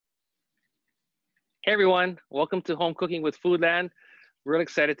Hey everyone, welcome to Home Cooking with Foodland. Real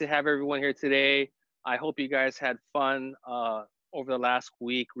excited to have everyone here today. I hope you guys had fun over the last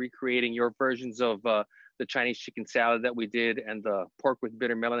week recreating your versions of the Chinese chicken salad that we did and the pork with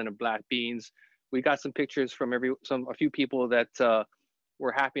bitter melon and black beans. We got some pictures from a few people that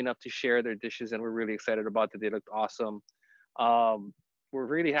were happy enough to share their dishes, and we're really excited about that. They looked awesome. Um, we're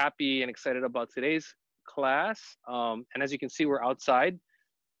really happy and excited about today's class. And as you can see, we're outside,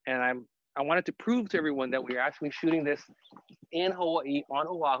 and I wanted to prove to everyone that we're actually shooting this in Hawaii on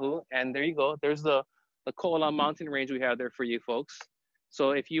Oahu. And there you go. There's the Ko'ola mountain range we have there for you folks.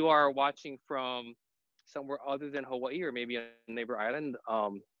 So if you are watching from somewhere other than Hawaii or maybe a neighbor island,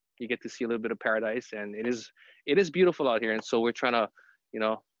 you get to see a little bit of paradise, and it is beautiful out here. And so we're trying to, you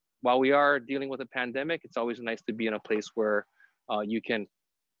know, while we are dealing with a pandemic, it's always nice to be in a place where you can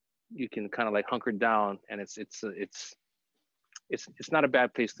kind of like hunker down, and it's not a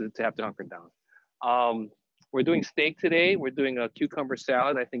bad place to have to hunker down. We're doing steak today. We're doing a cucumber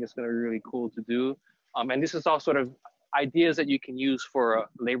salad. I think it's going to be really cool to do. And this is all sort of ideas that you can use for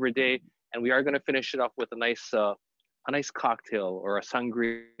Labor Day. And we are going to finish it off with a nice cocktail or a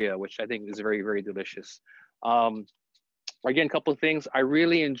sangria, which I think is very, very delicious. Um, Again, a couple of things. I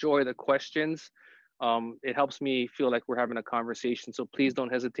really enjoy the questions. It helps me feel like we're having a conversation. So please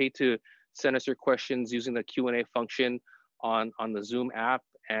don't hesitate to send us your questions using the Q&A function on the Zoom app,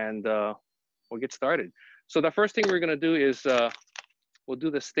 and we'll get started. So the first thing we're gonna do is we'll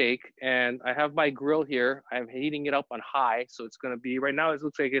do the steak, and I have my grill here. I'm heating it up on high, so it's gonna be, right now it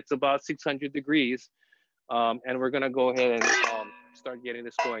looks like it's about 600 degrees, and we're gonna go ahead and start getting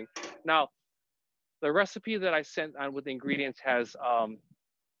this going. Now, the recipe that I sent on with the ingredients has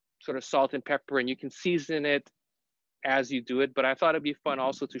sort of salt and pepper, and you can season it as you do it, but I thought it'd be fun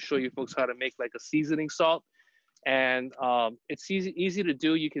also to show you folks how to make like a seasoning salt. And it's easy to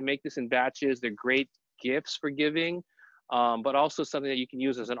do. You can make this in batches. They're great gifts for giving, but also something that you can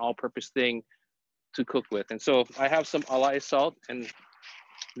use as an all-purpose thing to cook with. And so I have some alai salt, and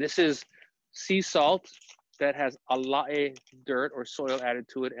this is sea salt that has alai dirt or soil added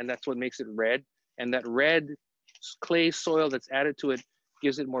to it, and that's what makes it red. And that red clay soil that's added to it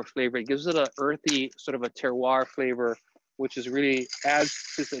gives it more flavor. It gives it a earthy, sort of a terroir flavor, which is really adds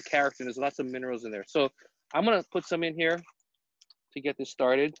to the character. There's lots of minerals in there. So I'm gonna put some in here to get this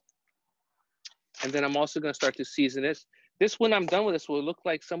started. And then I'm also gonna start to season this. This, when I'm done with this, will look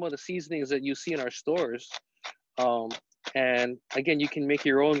like some of the seasonings that you see in our stores. Um, and again, you can make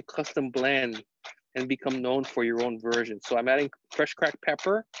your own custom blend and become known for your own version. So I'm adding fresh cracked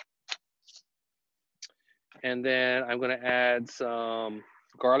pepper. And then I'm gonna add some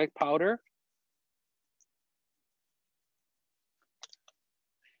garlic powder.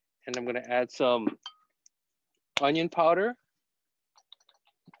 And I'm gonna add some onion powder.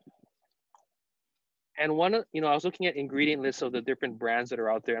 And I was looking at ingredient lists of the different brands that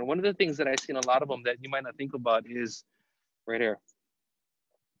are out there. And one of the things that I've seen a lot of them that you might not think about is right here,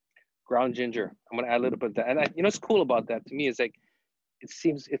 ground ginger. I'm gonna add a little bit of that. And what's cool about that to me is like,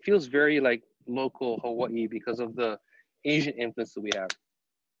 it feels very like local Hawaii because of the Asian influence that we have.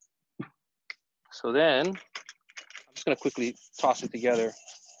 So then I'm just gonna quickly toss it together.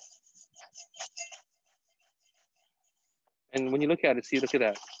 And when you look at it, look at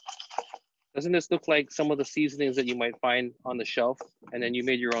that. Doesn't this look like some of the seasonings that you might find on the shelf? And then you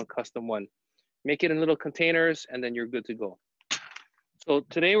made your own custom one. Make it in little containers, and then you're good to go. So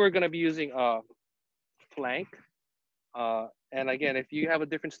today we're gonna be using flank. And again, if you have a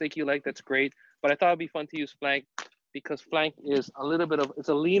different steak you like, that's great. But I thought it'd be fun to use flank because flank is it's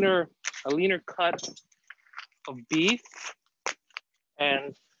a leaner cut of beef,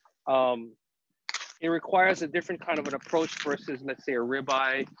 and it requires a different kind of an approach versus, let's say, a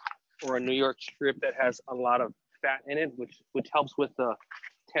ribeye or a New York strip that has a lot of fat in it, which helps with the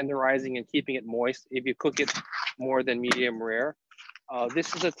tenderizing and keeping it moist if you cook it more than medium rare.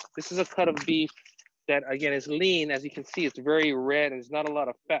 This is a cut of beef that, again, is lean. As you can see, it's very red, and there's not a lot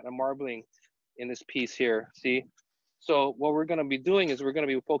of fat and marbling in this piece here. See? So what we're going to be doing is we're going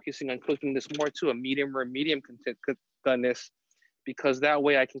to be focusing on cooking this more to a medium or medium doneness, because that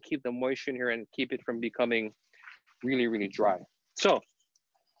way I can keep the moisture in here and keep it from becoming really, really dry. So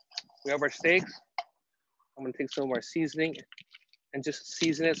we have our steaks. I'm gonna take some of our seasoning and just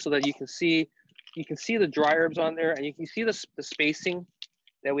season it so that you can see the dry herbs on there, and you can see the spacing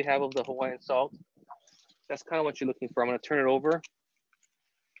that we have of the Hawaiian salt. That's kind of what you're looking for. I'm gonna turn it over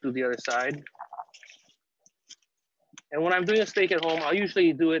to the other side. And when I'm doing a steak at home, I'll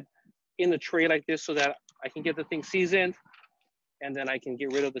usually do it in the tray like this so that I can get the thing seasoned, and then I can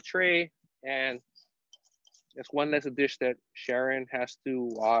get rid of the tray, and it's one less dish that Sharon has to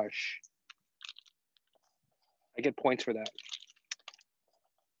wash. I get points for that.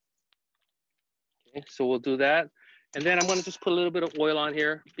 Okay, so we'll do that. And then I'm gonna just put a little bit of oil on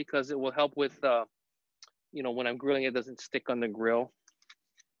here because it will help with, you know, when I'm grilling, it doesn't stick on the grill.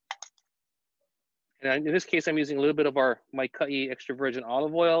 And in this case, I'm using a little bit of my Kai extra virgin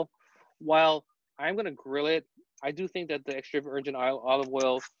olive oil. While I'm gonna grill it, I do think that the extra virgin olive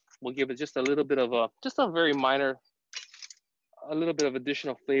oil will give it just a little bit of just a very minor, a little bit of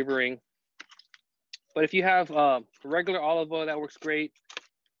additional flavoring. But if you have regular olive oil, that works great.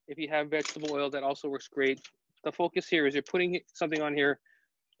 If you have vegetable oil, that also works great. The focus here is you're putting something on here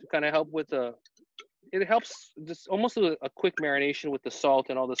to kind of help with it helps just almost a quick marination with the salt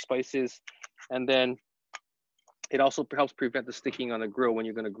and all the spices. And then it also helps prevent the sticking on the grill when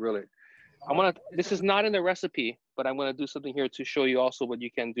you're gonna grill it. This is not in the recipe, but I'm gonna do something here to show you also what you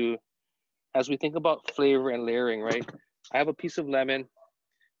can do as we think about flavor and layering, right? I have a piece of lemon.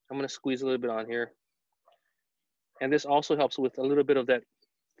 I'm gonna squeeze a little bit on here. And this also helps with a little bit of that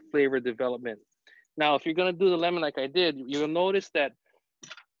flavor development. Now, if you're gonna do the lemon like I did, you'll notice that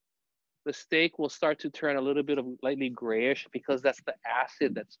the steak will start to turn a little bit of lightly grayish because that's the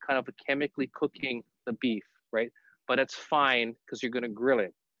acid that's kind of chemically cooking the beef, right? But that's fine because you're gonna grill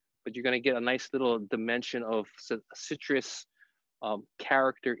it. But you're gonna get a nice little dimension of citrus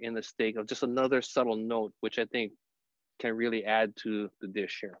character in the steak, of just another subtle note, which I think can really add to the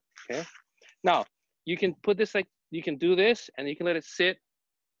dish here, okay? Now, you can put this you can do this and you can let it sit.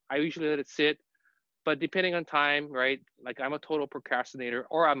 I usually let it sit, but depending on time, right? Like I'm a total procrastinator,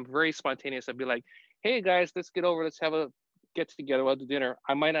 or I'm very spontaneous. I'd be like, hey guys, let's have a get together, we'll do dinner.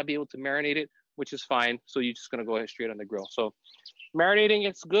 I might not be able to marinate it, which is fine. So you're just gonna go ahead straight on the grill. So marinating,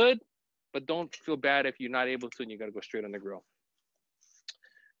 it's good, but don't feel bad if you're not able to and you gotta go straight on the grill.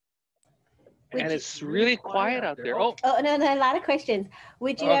 And it's really quiet out there. Oh, no, a lot of questions.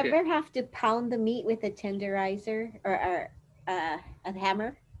 Would you ever have to pound the meat with a tenderizer or a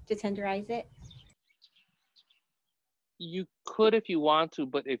hammer to tenderize it? You could if you want to,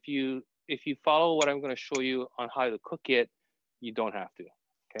 but if you follow what I'm going to show you on how to cook it, you don't have to.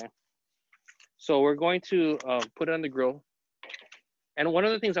 Okay. So we're going to put it on the grill. And one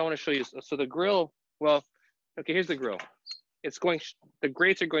of the things I want to show you, so the grill, well, okay, here's the grill. The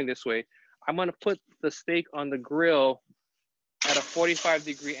grates are going this way. I'm gonna put the steak on the grill at a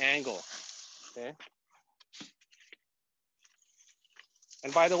 45-degree angle, okay?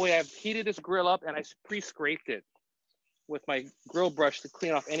 And by the way, I've heated this grill up and I pre-scraped it with my grill brush to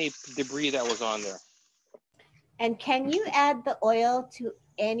clean off any debris that was on there. And can you add the oil to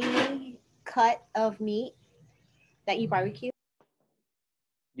any cut of meat that you barbecue?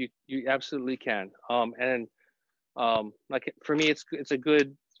 You absolutely can. Like for me, it's a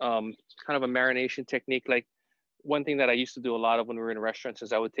good kind of a marination technique. Like one thing that I used to do a lot of when we were in restaurants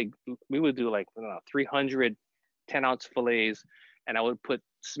is we would do like 300 10-ounce fillets, and I would put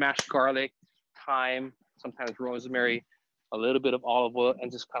smashed garlic, thyme, sometimes rosemary, a little bit of olive oil,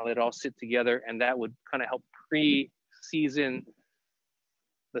 and just kind of let it all sit together, and that would kind of help pre-season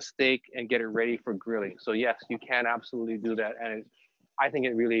the steak and get it ready for grilling. So yes, you can absolutely do that, and I think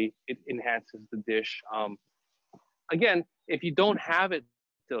it enhances the dish. Again, if you don't have it,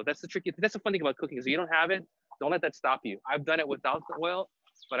 though, that's the fun thing about cooking is if you don't have it, don't let that stop you. I've done it without the oil,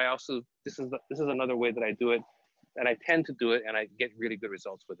 but this is another way that I do it, and I tend to do it, and I get really good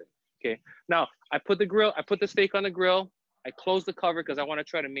results with it. Okay. Now I put the steak on the grill. I close the cover because I want to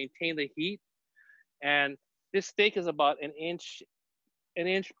try to maintain the heat. And this steak is about an inch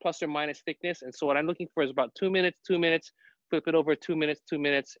plus or minus thickness. And so what I'm looking for is about 2 minutes, flip it over 2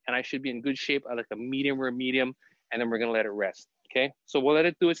 minutes, and I should be in good shape. I like a medium rare medium, and then we're gonna let it rest. Okay. So we'll let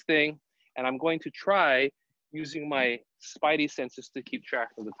it do its thing. And I'm going to try using my spidey senses to keep track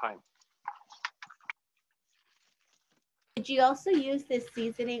of the time. Did you also use this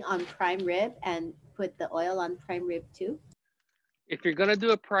seasoning on prime rib and put the oil on prime rib too? If you're gonna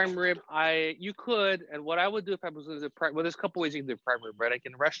do a prime rib, you could, and what I would do if I was doing there's a couple ways you can do prime rib, right? Like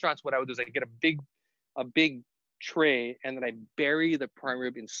in restaurants, what I would do is I get a big tray, and then I bury the prime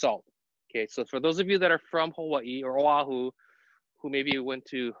rib in salt. Okay, so for those of you that are from Hawaii or Oahu, who maybe went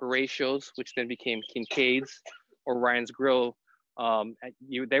to Horatio's, which then became Kincaid's or Ryan's Grill,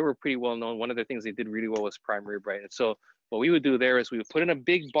 they were pretty well known. One of the things they did really well was prime rib, right? And so what we would do there is we would put in a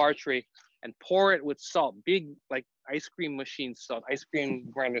big bar tray and pour it with salt, big like ice cream machine salt, ice cream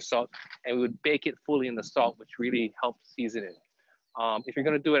grinder salt, and we would bake it fully in the salt, which really helps season it. If you're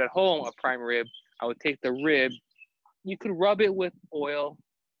gonna do it at home, a prime rib, I would take the rib. You could rub it with oil,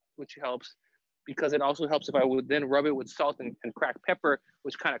 which helps, because it also helps if I would then rub it with salt and cracked pepper,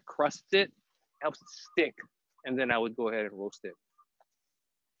 which kind of crusts it, helps it stick, and then I would go ahead and roast it.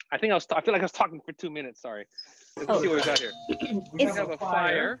 I feel like I was talking for 2 minutes. Sorry. Let's Oh, see where's out here. We it's have a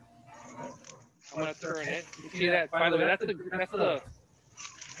fire. I'm gonna turn it. You see that? By the way, that's what it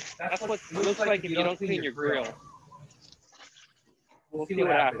looks like if you don't clean your grill. We'll see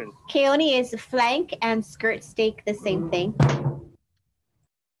what happens. Keoni, is flank and skirt steak the same thing?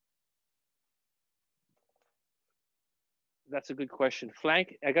 That's a good question.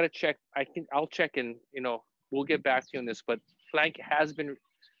 Flank, I gotta check. I'll check and we'll get back to you on this. But flank has been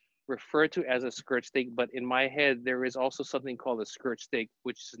referred to as a skirt steak, but in my head there is also something called a skirt steak,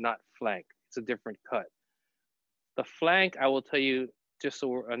 which is not flank. It's a different cut. The flank, I will tell you, just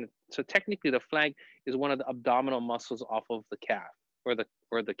so technically the flank is one of the abdominal muscles off of the calf or the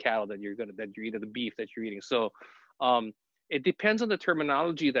cattle that you're eating, the beef that you're eating. So it depends on the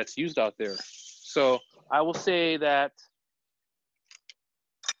terminology that's used out there. So I will say that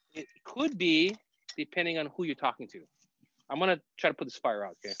it could be depending on who you're talking to. I'm gonna try to put this fire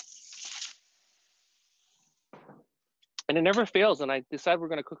out, okay? And it never fails. And I decide we're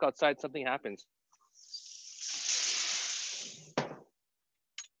gonna cook outside, something happens.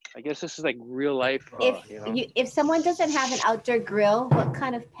 I guess this is like real life. If someone doesn't have an outdoor grill, what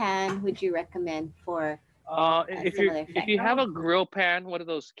kind of pan would you recommend for? If you have a grill pan, one of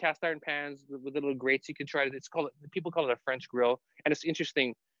those cast iron pans with little grates, you can try it. People call it a French grill, and it's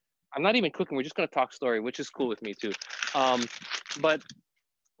interesting. I'm not even cooking. We're just gonna talk story, which is cool with me too. But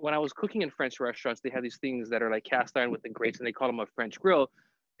when I was cooking in French restaurants, they have these things that are like cast iron with the grates, and they call them a French grill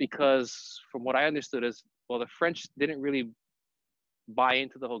because, from what I understood, is the French didn't really buy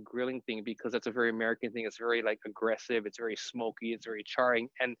into the whole grilling thing because that's a very American thing. It's very like aggressive. It's very smoky. It's very charring.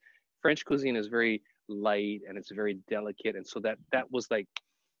 And French cuisine is very light and it's very delicate. And so that was like,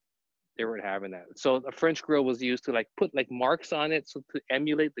 they weren't having that. So a French grill was used to like put like marks on it, so to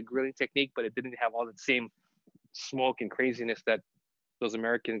emulate the grilling technique, but it didn't have all the same smoke and craziness that those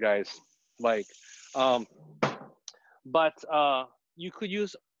American guys like. But you could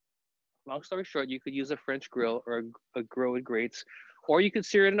use, long story short, you could use a French grill or a grill with grates, or you could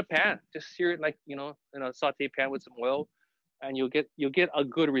sear it in a pan. Just sear it like, in a saute pan with some oil, and you'll get a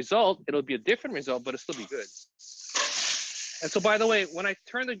good result. It'll be a different result, but it'll still be good. And so, by the way, when I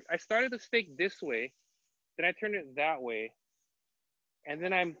started the steak this way, then I turned it that way, and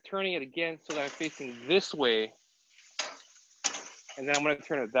then I'm turning it again so that I'm facing this way, and then I'm gonna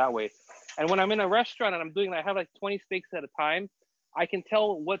turn it that way. And when I'm in a restaurant and I have like 20 steaks at a time, I can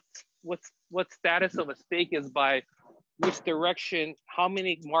tell what status of a steak is by which direction, how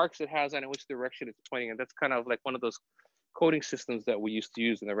many marks it has on it, which direction it's pointing. And that's kind of like one of those coding systems that we used to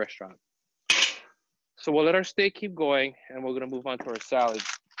use in the restaurant. So we'll let our steak keep going, and we're gonna move on to our salad.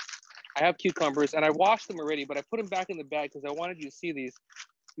 I have cucumbers, and I washed them already, but I put them back in the bag because I wanted you to see these.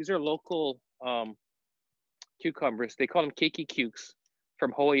 These are local cucumbers. They call them keiki cukes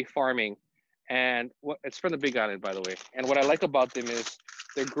from Hawaii Farming. And it's from the Big Island, by the way. And what I like about them is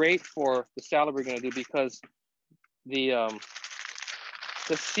they're great for the salad we're gonna do because the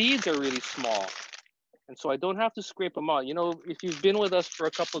seeds are really small. And so I don't have to scrape them out. If you've been with us for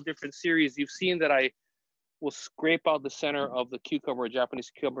a couple of different series, you've seen that I will scrape out the center of the cucumber, Japanese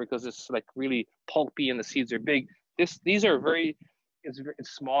cucumber, because it's like really pulpy and the seeds are big. These are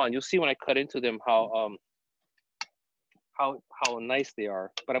it's small, and you'll see when I cut into them how nice they are.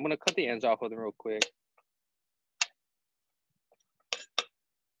 But I'm gonna cut the ends off of them real quick.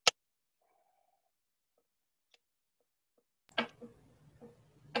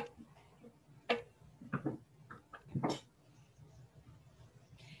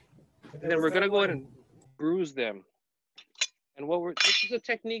 And then we're gonna go ahead and bruise them. And this is a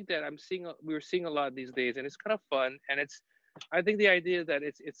technique that we're seeing a lot these days, and it's kind of fun. And I think the idea that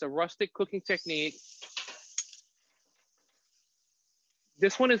it's a rustic cooking technique.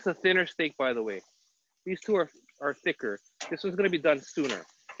 This one is the thinner steak, by the way. These two are thicker. This one's gonna be done sooner,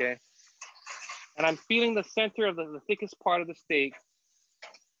 okay? And I'm feeling the center of the thickest part of the steak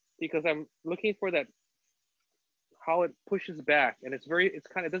because I'm looking for how it pushes back, and it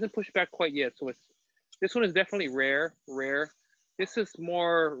doesn't push back quite yet. So this one is definitely rare. This is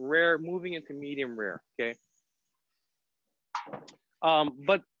more rare, moving into medium rare, okay?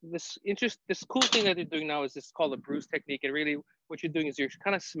 But this cool thing that they're doing now is this called a bruise technique. And really what you're doing is you're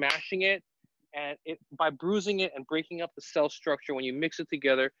kind of smashing it, and by bruising it and breaking up the cell structure, when you mix it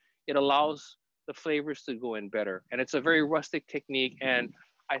together, it allows the flavors to go in better. And it's a very rustic technique. And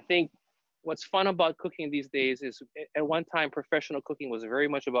I think what's fun about cooking these days is at one time, professional cooking was very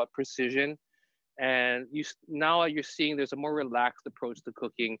much about precision. And now you're seeing there's a more relaxed approach to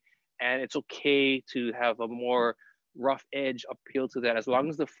cooking, and it's okay to have a more rough edge appeal to that, as long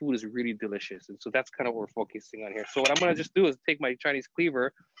as the food is really delicious. And so that's kind of what we're focusing on here. So what I'm gonna just do is take my Chinese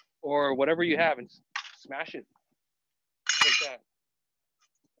cleaver or whatever you have and smash it like that.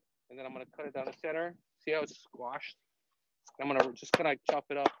 And then I'm gonna cut it down the center. See how it's squashed? I'm gonna just kind of chop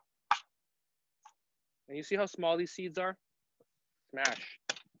it up. And you see how small these seeds are? Smash.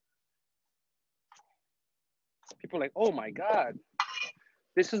 People are like, oh my God,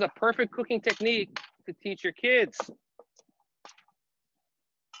 this is a perfect cooking technique to teach your kids.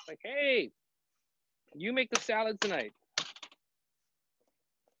 Like, hey, you make the salad tonight.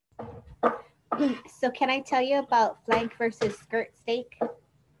 So can I tell you about flank versus skirt steak?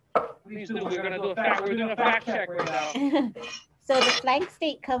 Please do. We're doing a fact check right now. So the flank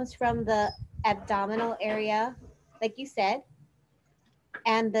steak comes from the abdominal area, like you said,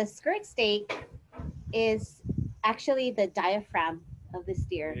 and the skirt steak is actually the diaphragm of the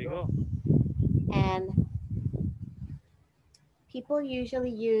steer. There you go. And people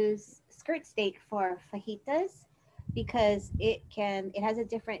usually use skirt steak for fajitas because it has a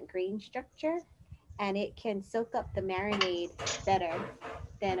different grain structure and it can soak up the marinade better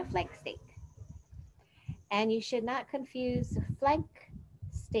than a flank steak. And you should not confuse flank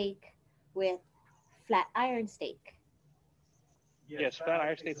steak with flat iron steak. Yes, flat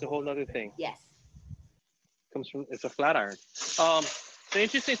iron steak's a whole other thing. Yes. It's a flat iron. The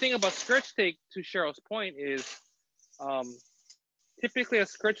interesting thing about skirt steak, to Cheryl's point, is typically a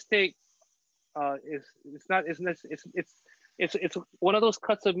skirt steak it's one of those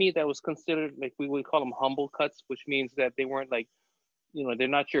cuts of meat that was considered, like, we would call them humble cuts, which means that they weren't like, they're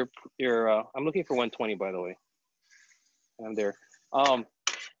not your I'm looking for 120, by the way. I'm there.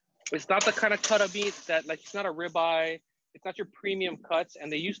 It's not the kind of cut of meat that, like, it's not a ribeye. It's not your premium cuts, and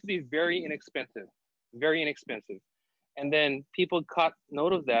they used to be very inexpensive. And then people caught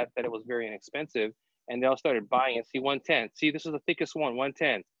note of that it was very inexpensive, and they all started buying it. See, 110. See, this is the thickest one,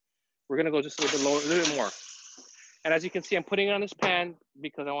 110. We're gonna go just a little bit lower, a little bit more. And as you can see, I'm putting it on this pan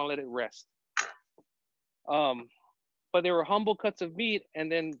because I want to let it rest. But they were humble cuts of meat,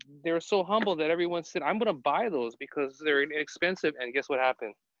 and then they were so humble that everyone said, I'm gonna buy those because they're inexpensive. And guess what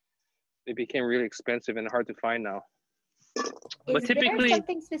happened? They became really expensive and hard to find now. Is there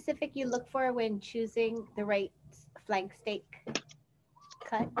something specific you look for when choosing the right flank steak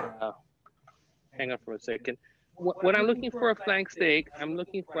cut? Hang on for a second. When I'm looking for a flank steak, I'm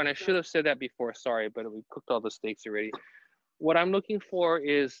looking for, and I should have said that before, sorry, but we cooked all the steaks already. What I'm looking for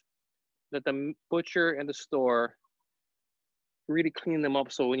is that the butcher and the store really clean them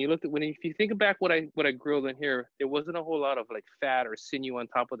up. So when if you think back what I grilled in here, there wasn't a whole lot of like fat or sinew on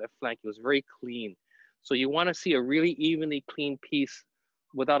top of that flank. It was very clean. So you want to see a really evenly clean piece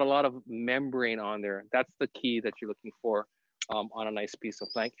without a lot of membrane on there. That's the key that you're looking for on a nice piece of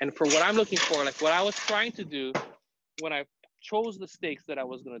flank. And for what I'm looking for, like what I was trying to do when I chose the steaks that I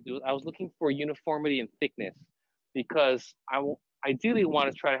was going to do, I was looking for uniformity and thickness, because I ideally want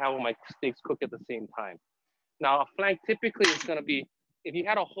to try to have all my steaks cook at the same time. Now, a flank typically is going to be, if you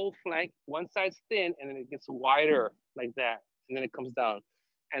had a whole flank, one side's thin and then it gets wider like that, and then it comes down.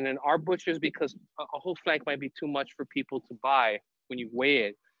 And then our butchers, because a whole flank might be too much for people to buy when you weigh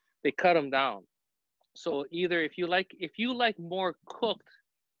it, they cut them down. So either if you like more cooked,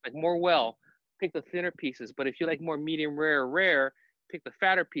 like more well, pick the thinner pieces. But if you like more medium rare, pick the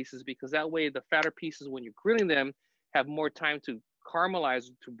fatter pieces, because that way the fatter pieces, when you're grilling them, have more time to caramelize,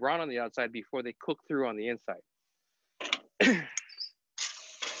 to brown on the outside before they cook through on the inside. And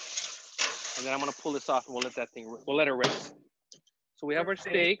then I'm gonna pull this off and we'll let it rest. So we have our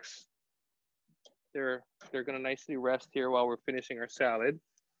steaks. They're gonna nicely rest here while we're finishing our salad.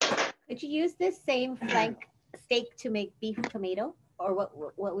 Could you use this same flank steak to make beef tomato? Or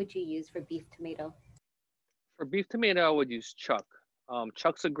what would you use for beef tomato? For beef tomato, I would use chuck.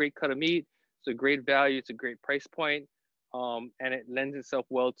 Chuck's a great cut of meat. It's a great value. It's a great price point. And it lends itself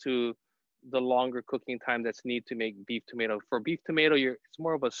well to the longer cooking time that's needed to make beef tomato. For beef tomato,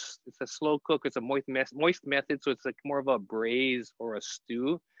 it's a slow cook. It's a moist method, so it's like more of a braise or a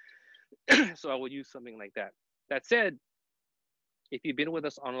stew. So I would use something like that. That said, if you've been with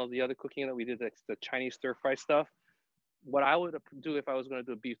us on all the other cooking that we did, like the Chinese stir fry stuff, what I would do if I was going to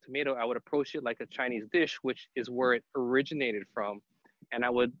do a beef tomato, I would approach it like a Chinese dish, which is where it originated from. And I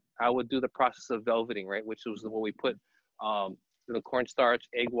would do the process of velveting, right, which was what we put the cornstarch,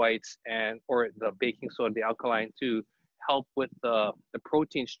 egg whites, or the baking soda, the alkaline, to help with the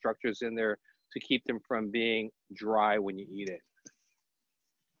protein structures in there to keep them from being dry when you eat it.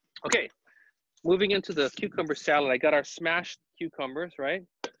 Okay, moving into the cucumber salad. I got our smashed cucumbers, right?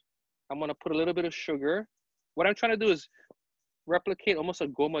 I'm gonna put a little bit of sugar. What I'm trying to do is replicate almost a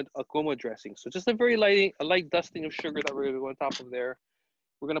goma dressing. So just a light dusting of sugar that we're going to go on top of there.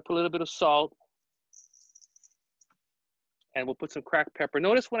 We're going to put a little bit of salt, and we'll put some cracked pepper.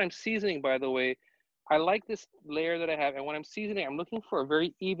 Notice when I'm seasoning, by the way, I like this layer that I have, and when I'm seasoning, I'm looking for a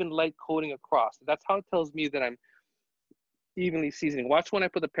very even light coating across. That's how it tells me that I'm evenly seasoning. Watch when I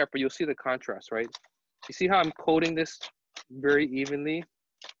put the pepper, you'll see the contrast, right? You see how I'm coating this very evenly?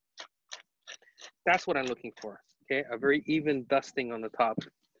 That's what I'm looking for, okay? A very even dusting on the top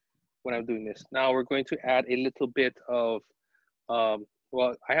when I'm doing this. Now we're going to add a little bit of,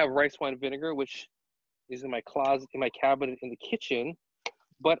 well, I have rice wine vinegar, which is in my closet, in my cabinet in the kitchen.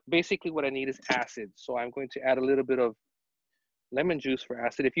 But basically what I need is acid. So I'm going to add a little bit of lemon juice for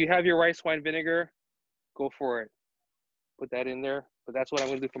acid. If you have your rice wine vinegar, go for it. Put that in there. But that's what I'm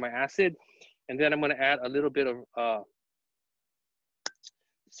going to do for my acid. And then I'm going to add a little bit of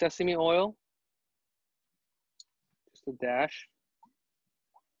sesame oil. Just a dash.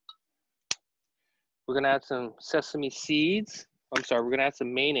 We're going to add some sesame seeds. I'm sorry, we're going to add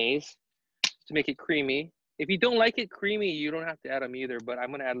some mayonnaise to make it creamy. If you don't like it creamy, you don't have to add them either, but I'm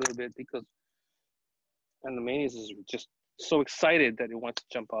gonna add a little bit because, and the mayonnaise is just so excited that it wants to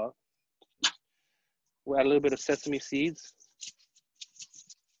jump out. We'll add a little bit of sesame seeds.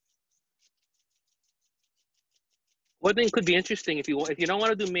 One thing could be interesting, if you don't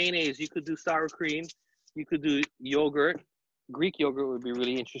want to do mayonnaise, you could do sour cream, you could do yogurt. Greek yogurt would be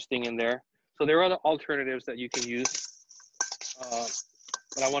really interesting in there. So there are other alternatives that you can use,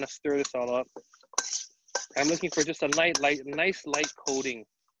 but I want to stir this all up. I'm looking for just a nice light coating.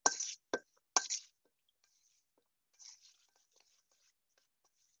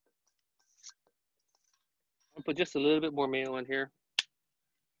 I'll put just a little bit more mayo in here.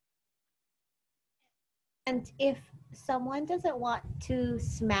 And if someone doesn't want to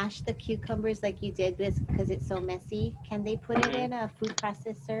smash the cucumbers like you did this because it's so messy, can they put it in a food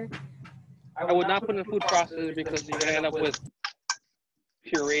processor? I would not put in a food processor because you're gonna end up with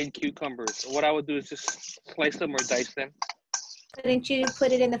pureed cucumbers. What I would do is just slice them or dice them. Couldn't you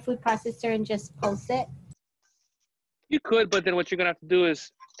put it in the food processor and just pulse it? You could, but then what you're gonna have to do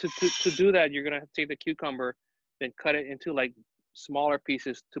is to do that, you're gonna have to take the cucumber, then cut it into like smaller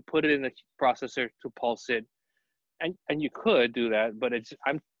pieces to put it in the processor to pulse it. And you could do that, but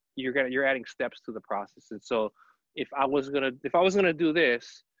you're adding steps to the process. And so if I was gonna do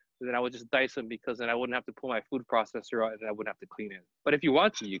this, then I would just dice them because then I wouldn't have to pull my food processor out and I wouldn't have to clean it. But if you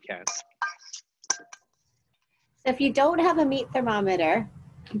want to, you can. So if you don't have a meat thermometer,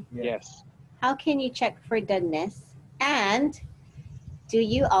 Yes. how can you check for doneness? And do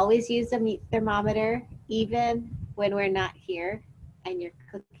you always use a meat thermometer even when we're not here and you're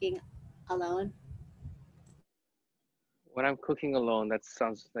cooking alone? When I'm cooking alone, that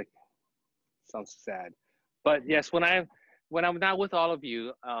sounds sad. But yes, when I'm not with all of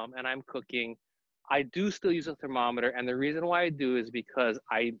you and I'm cooking, I do still use a thermometer. And the reason why I do is because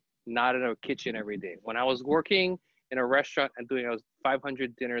I'm not in a kitchen every day. When I was working in a restaurant and doing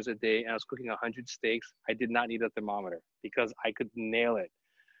 500 dinners a day and I was cooking 100 steaks, I did not need a thermometer because I could nail it.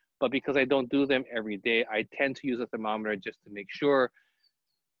 But because I don't do them every day, I tend to use a thermometer just to make sure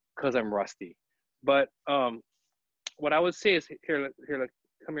because I'm rusty. But what I would say is here,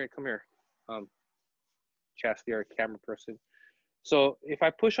 come here, Chastity, our camera person. So if I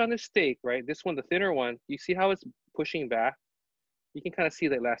push on this steak, right, this one, the thinner one, you see how it's pushing back? You can kind of see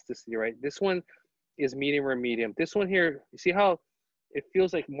the elasticity, right? This one is medium or medium. This one here, you see how it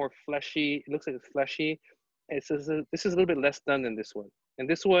feels like more fleshy? It looks like it's fleshy. It says this is a little bit less done than this one. And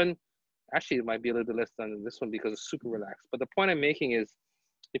this one, actually, it might be a little bit less done than this one because it's super relaxed. But the point I'm making is,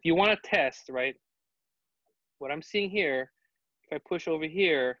 if you want to test, right, what I'm seeing here, if I push over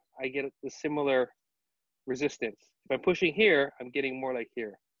here, I get the similar resistance. If I'm pushing here, I'm getting more like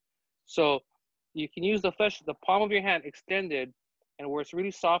here. So you can use the palm of your hand extended, and where it's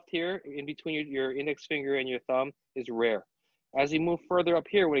really soft here, in between your index finger and your thumb, is rare. As you move further up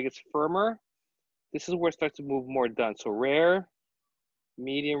here, when it gets firmer, this is where it starts to move more done. So rare,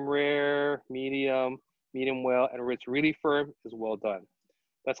 medium, medium well, and where it's really firm is well done.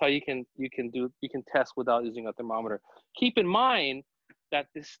 That's how you can test without using a thermometer. Keep in mind that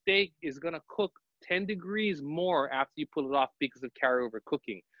this steak is gonna cook 10 degrees more after you pull it off because of carryover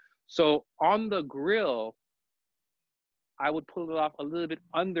cooking. So on the grill, I would pull it off a little bit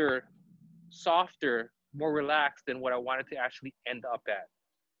under, softer, more relaxed than what I wanted to actually end up at.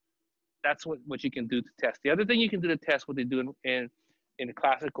 That's what you can do to test. The other thing you can do to test what they do in the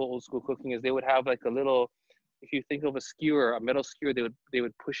classical old school cooking is they would have like a little, if you think of a skewer, a metal skewer, they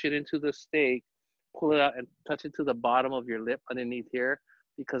would push it into the steak, pull it out and touch it to the bottom of your lip underneath here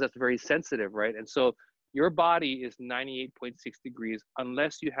because that's very sensitive, right? And so your body is 98.6 degrees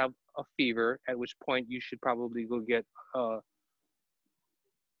unless you have a fever, at which point you should probably go get a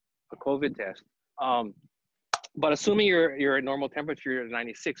COVID test. Um, but assuming you're at normal temperature, you're at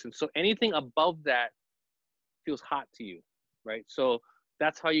 96, and so anything above that feels hot to you, right? So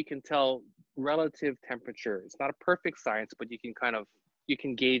that's how you can tell relative temperature. It's not a perfect science, but you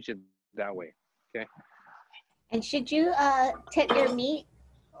can gauge it that way. Okay. And should you tip your meat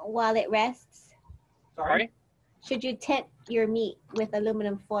while it rests? Sorry? Should you tip your meat with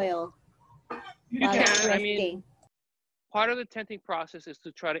aluminum foil You while it's can. I resting? mean, part of the tenting process is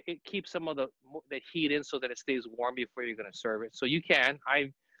to try to keep some of the heat in so that it stays warm before you're going to serve it. So you can.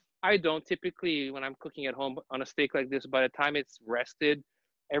 I don't typically, when I'm cooking at home on a steak like this, by the time it's rested,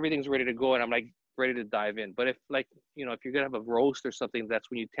 everything's ready to go and I'm like ready to dive in. But if like, you know, if you're going to have a roast or something, that's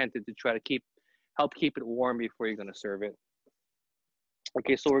when you tent it to try to help keep it warm before you're going to serve it.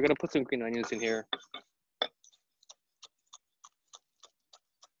 Okay, so we're going to put some green onions in here.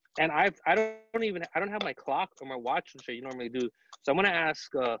 And I don't have my clock or my watch, which I normally do. So I'm going to ask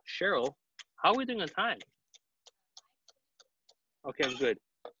Cheryl, how are we doing on time? Okay, I'm good.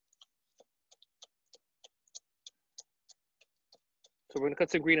 So we're going to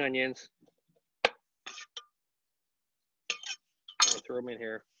cut some green onions. I'll throw them in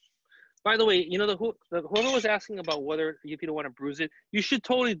here. By the way, you know, whoever was asking about whether if you don't want to bruise it, you should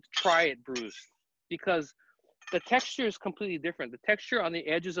totally try it bruised, because the texture is completely different. The texture on the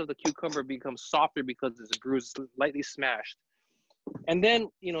edges of the cucumber becomes softer because it's bruised, lightly smashed. And then,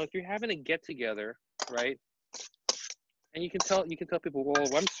 you know, if you're having a get together, right? And you can tell people, well,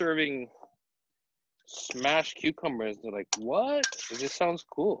 I'm serving smashed cucumbers. They're like, what? It just sounds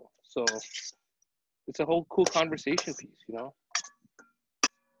cool. So it's a whole cool conversation piece, you know?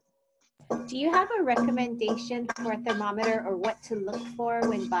 Do you have a recommendation for a thermometer or what to look for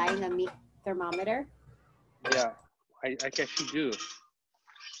when buying a meat thermometer? Yeah, I guess you do.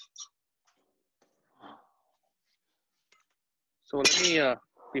 So let me,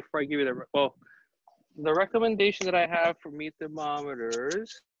 before I give you the recommendation that I have for meat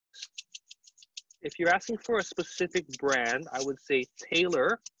thermometers, if you're asking for a specific brand, I would say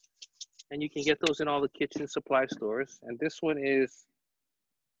Taylor, and you can get those in all the kitchen supply stores. And this one is,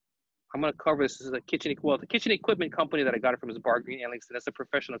 I'm going to cover this. This is the kitchen equipment company that I got it from is Bar Green and Livingston. That's a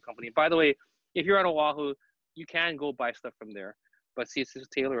professional company. By the way, if you're on Oahu, you can go buy stuff from there. But see, it says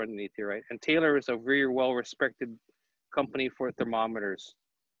Taylor underneath here, right? And Taylor is a very well-respected company for thermometers,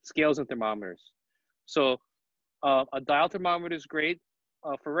 scales and thermometers. So a dial thermometer is great.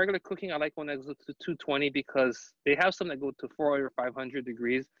 For regular cooking, I like one that goes to 220 because they have some that go to 400 or 500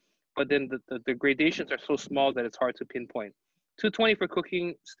 degrees, but then the gradations are so small that it's hard to pinpoint. 220 for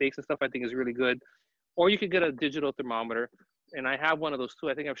cooking steaks and stuff, I think is really good. Or you could get a digital thermometer, and I have one of those too.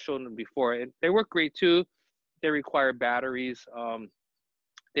 I think I've shown them before. They work great too. They require batteries.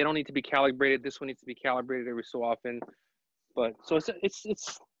 They don't need to be calibrated. This one needs to be calibrated every so often. But so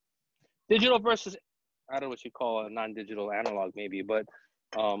it's digital versus, I don't know what you call a non-digital, analog maybe, but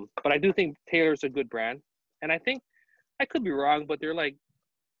I do think Taylor's a good brand. And I think, I could be wrong, but they're like,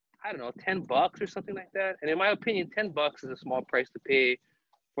 I don't know, $10 or something like that. And in my opinion, $10 is a small price to pay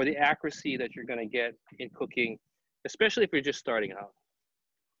for the accuracy that you're going to get in cooking, especially if you're just starting out.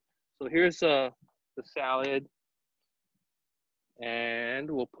 So here's the salad, and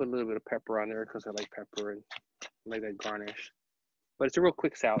we'll put a little bit of pepper on there because I like pepper and I like that garnish. But it's a real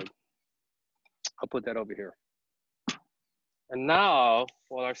quick salad. I'll put that over here. And now,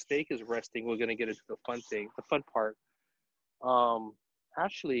 while our steak is resting, we're going to get into the fun part.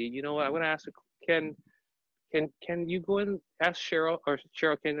 Actually, you know what? I'm going to ask, can you go and ask Cheryl, or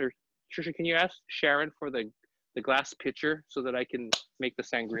Cheryl or Trisha, can you ask Sharon for the glass pitcher so that I can make the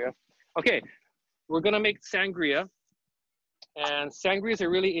sangria? Okay, we're going to make sangria. And sangria is a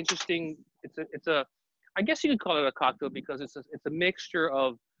really interesting, it's a, I guess you could call it a cocktail because it's a mixture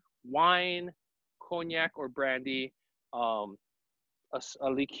of wine, cognac or brandy, a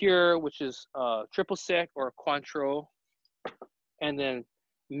liqueur, which is triple sec or Cointreau, and then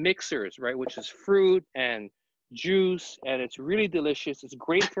mixers, right, which is fruit and juice, and it's really delicious. It's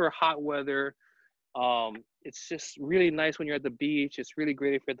great for hot weather. It's just really nice when you're at the beach. It's really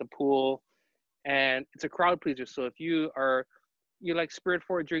great if you're at the pool, and it's a crowd pleaser. So if you like spirit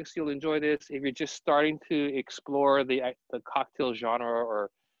forward drinks, you'll enjoy this. If you're just starting to explore the cocktail genre,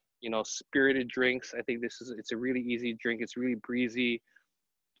 or you know, spirited drinks, I think it's a really easy drink. It's really breezy,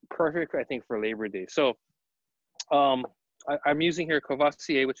 perfect, I think, for Labor Day. So I'm using here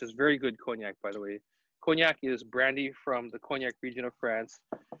Courvoisier, which is very good cognac, by the way. Cognac is brandy from the Cognac region of France.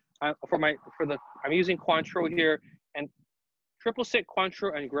 I'm using Cointreau here, and triple sec,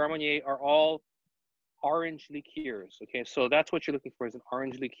 Cointreau, and Grand Marnier are all orange liqueurs. Okay, so that's what you're looking for, is an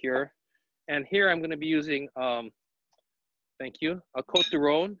orange liqueur. And here I'm going to be using, thank you, a Côte de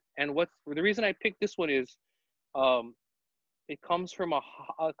Rhône. And what's the reason I picked this one is it comes from a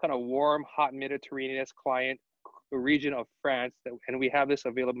kind of warm, hot Mediterranean client, a region of France, and we have this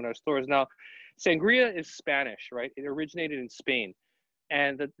available in our stores. Now, sangria is Spanish, right? It originated in Spain.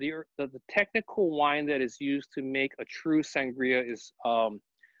 And the technical wine that is used to make a true sangria is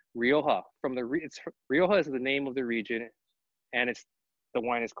Rioja. Rioja is the name of the region, and the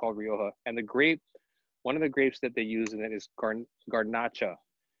wine is called Rioja. And one of the grapes that they use in it is Garnacha,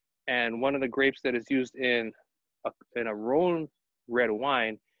 and one of the grapes that is used in a Rhone red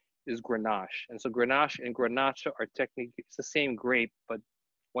wine is Grenache. And so Grenache and Garnacha are technically, it's the same grape, but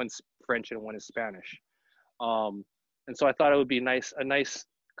one's French and one is Spanish. And so I thought it would be a nice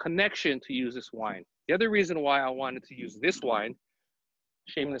connection to use this wine. The other reason why I wanted to use this wine,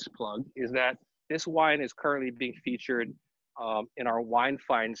 shameless plug, is that this wine is currently being featured in our wine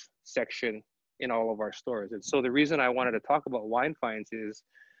finds section in all of our stores. And so the reason I wanted to talk about wine finds is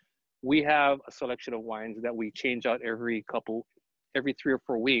we have a selection of wines that we change out every 3 or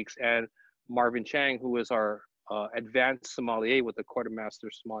 4 weeks. And Marvin Chang, who is our advanced sommelier with the Quartermaster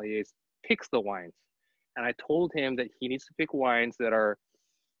Sommeliers, picks the wines. And I told him that he needs to pick wines that are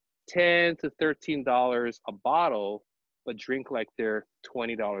 $10 to $13 a bottle, but drink like they're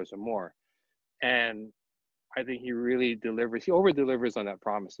 $20 or more. And I think he really delivers. He over delivers on that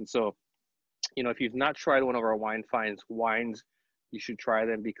promise. And so, if you've not tried one of our wine finds wines, you should try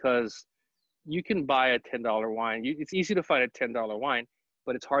them, because you can buy a $10 wine. It's easy to find a $10 wine,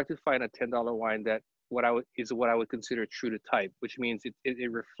 but it's hard to find a $10 wine that what I would consider true to type, which means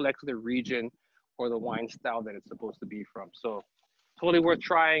it reflects the region or the wine style that it's supposed to be from. So totally worth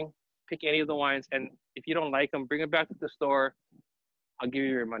trying. Pick any of the wines, and if you don't like them, bring them back to the store. I'll give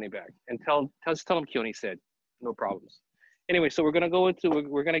you your money back, and just tell them Keoni said. No problems. Anyway, so we're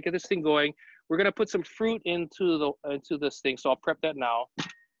gonna get this thing going. We're gonna put some fruit into this thing. So I'll prep that now.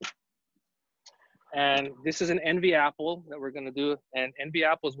 And this is an envy apple that we're gonna do. And envy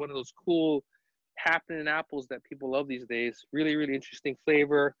apple is one of those cool happening apples that people love these days. Really, really interesting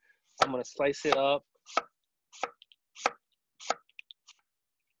flavor. I'm gonna slice it up.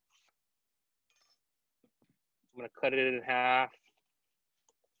 I'm gonna cut it in half.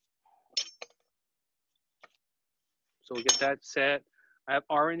 So we'll get that set. I have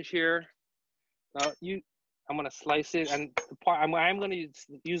orange here. Now I'm gonna slice it, and I'm gonna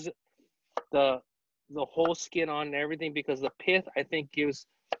use the whole skin on everything, because the pith, I think, gives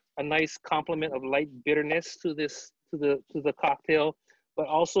a nice complement of light bitterness to the cocktail, but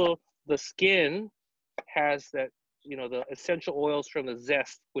also the skin has that, the essential oils from the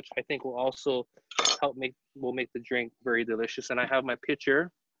zest, which I think will also make the drink very delicious. And I have my pitcher.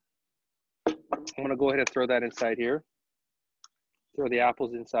 I'm gonna go ahead and throw that inside here. Throw the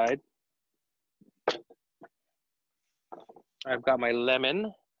apples inside. I've got my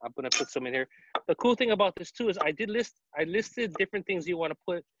lemon. I'm gonna put some in here. The cool thing about this too is I listed different things you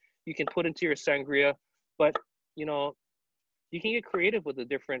can put into your sangria, but you can get creative with the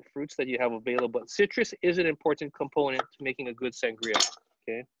different fruits that you have available. Citrus is an important component to making a good sangria.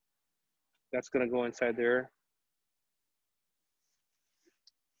 Okay, that's gonna go inside there.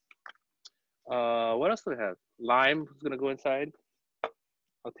 What else do I have? Lime is gonna go inside.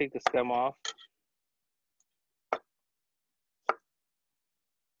 I'll take the stem off.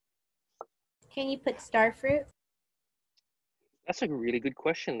 Can you put star fruit? That's a really good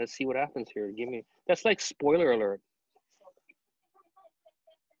question. Let's see what happens here. That's like spoiler alert.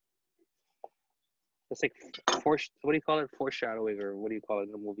 That's like what do you call it? Foreshadowing, or what do you call it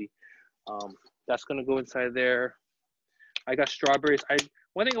in the movie? That's gonna go inside there. I got strawberries.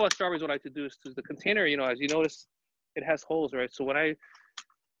 One thing about strawberries, what I like to do is the container, as you notice, it has holes, right? So when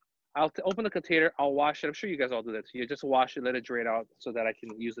I'll open the container, I'll wash it. I'm sure you guys all do that. So you just wash it, let it drain out, so that I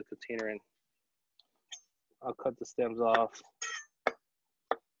can use the container, and I'll cut the stems off.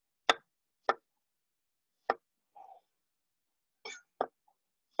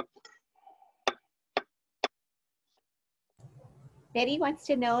 Betty wants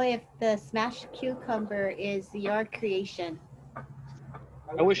to know if the smashed cucumber is your creation.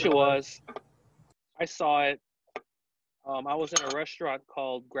 I wish it was. I saw it. I was in a restaurant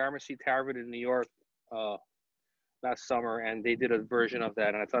called Gramercy Tavern in New York last summer, and they did a version of that,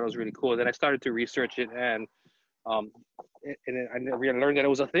 and I thought it was really cool. Then I started to research it, and I learned that it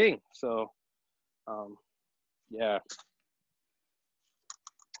was a thing. So, yeah.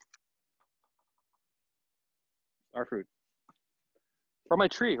 Our fruit. From my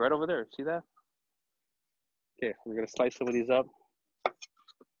tree, right over there. See that? Okay, we're gonna slice some of these up.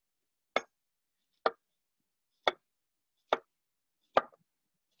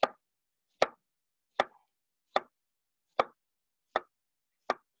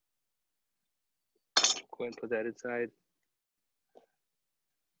 Go ahead and put that inside.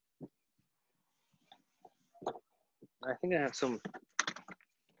 I think I have some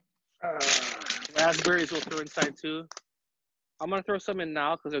raspberries we'll throw inside too. I'm gonna throw some in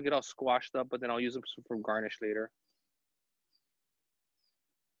now because they'll get all squashed up, but then I'll use them for garnish later.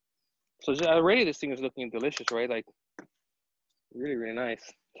 So already this thing is looking delicious, right? Like really, really nice.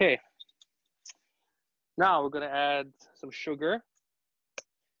 Okay. Now we're gonna add some sugar. A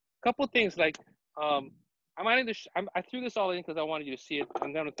couple things like I'm adding this. I threw this all in because I wanted you to see it.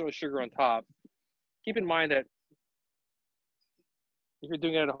 I'm gonna throw sugar on top. Keep in mind that if you're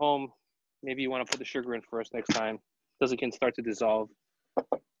doing it at home, maybe you want to put the sugar in first next time, because it can start to dissolve.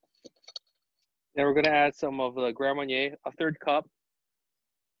 Then we're gonna add some of the Grand Marnier, a third cup.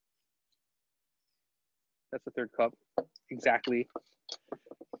 That's a third cup, exactly.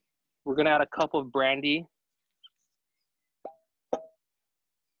 We're gonna add a cup of brandy.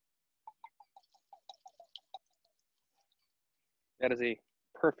 That is a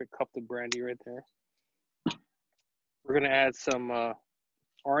perfect cup of brandy right there. We're gonna add some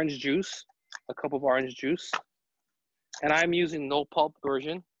orange juice, a cup of orange juice. And I'm using no pulp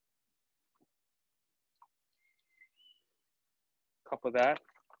version. Cup of that.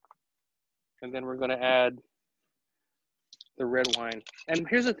 And then we're gonna add the red wine. And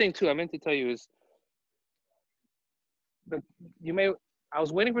here's the thing too, I meant to tell you is, I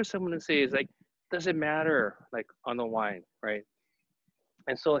was waiting for someone to say is like, does it matter like on the wine, right?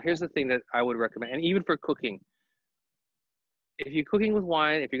 And so here's the thing that I would recommend, and even for cooking, if you're cooking with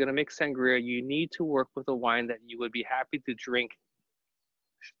wine, if you're gonna make sangria, you need to work with a wine that you would be happy to drink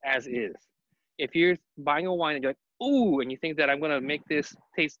as is. If you're buying a wine and you're like, ooh, and you think that I'm gonna make this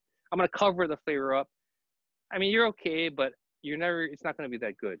taste, I'm gonna cover the flavor up. I mean, you're okay, but it's not gonna be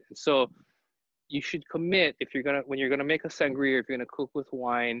that good. And so you should commit when you're gonna make a sangria, if you're gonna cook with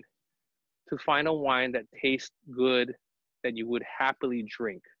wine, to find a wine that tastes good, that you would happily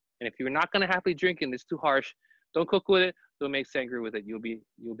drink. And if you're not gonna happily drink it and it's too harsh, don't cook with it. Don't make sangria with it. You'll be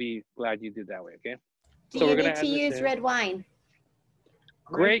glad you did that way. Okay. Do you need to use red wine?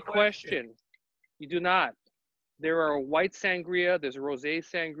 Great question. You do not. There are white sangria. There's rosé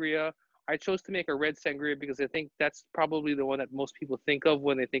sangria. I chose to make a red sangria because I think that's probably the one that most people think of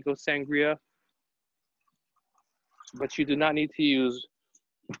when they think of sangria. But you do not need to use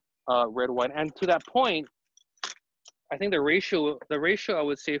red wine. And to that point, I think the ratio I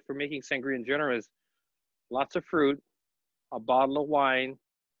would say for making sangria in general is lots of fruit, a bottle of wine,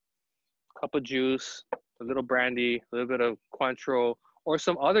 a cup of juice, a little brandy, a little bit of Cointreau, or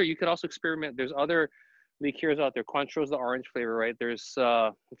some other. You could also experiment. There's other liqueurs out there. Cointreau is the orange flavor, right? There's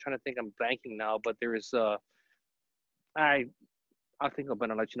I'm trying to think. I'm blanking now, but there is I'll think of it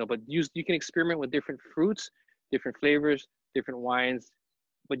and I'll let you know. But you can experiment with different fruits, different flavors, different wines,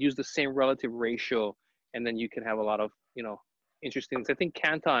 but use the same relative ratio, and then you can have a lot of interesting things. I think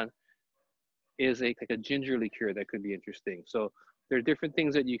Canton is like a ginger liqueur that could be interesting. So there are different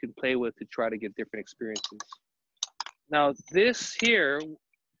things that you can play with to try to get different experiences. Now this here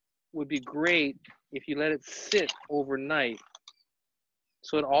would be great if you let it sit overnight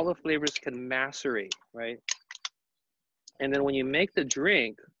so that all the flavors can macerate, right? And then when you make the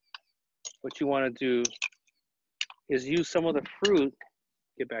drink, what you want to do is use some of the fruit,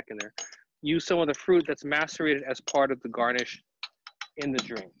 get back in there, use some of the fruit that's macerated as part of the garnish in the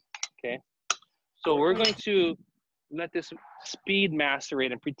drink, okay? So we're going to let this speed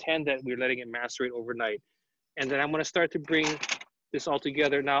macerate and pretend that we're letting it macerate overnight. And then I'm going to start to bring this all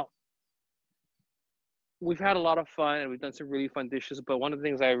together. Now, we've had a lot of fun and we've done some really fun dishes, but one of the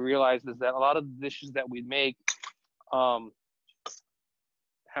things I realized is that a lot of the dishes that we make have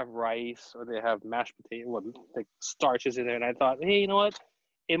rice or they have mashed potato, like starches in there. And I thought, hey, you know what?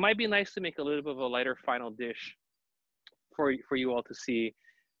 It might be nice to make a little bit of a lighter final dish for you all to see.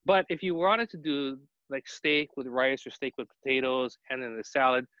 But if you wanted to do like steak with rice or steak with potatoes and then the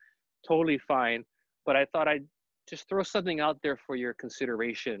salad, totally fine. But I thought I'd just throw something out there for your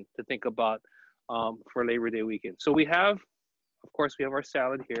consideration to think about for Labor Day weekend. So we have, of course, we have our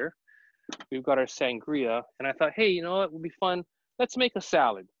salad here. We've got our sangria. And I thought, hey, you know what would be fun? Let's make a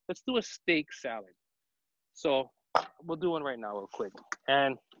salad. Let's do a steak salad. So we'll do one right now real quick.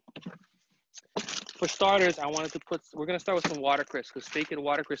 And for starters, we're going to start with some watercress because steak and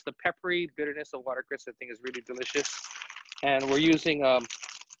watercress, the peppery bitterness of watercress, I think is really delicious. And we're using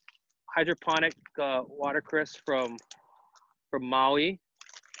hydroponic watercress from Maui.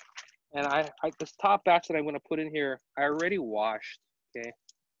 And this top batch that I'm going to put in here, I already washed, okay?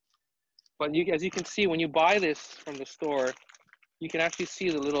 But as you can see, when you buy this from the store, you can actually see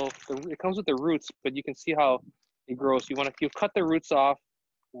it comes with the roots, but you can see how it grows. You cut the roots off,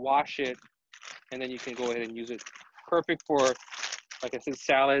 wash it, and then you can go ahead and use it. Perfect for, like I said,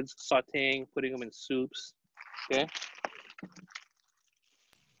 salads, sauteing, putting them in soups. Okay.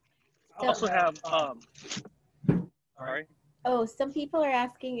 I also have sorry. Oh, some people are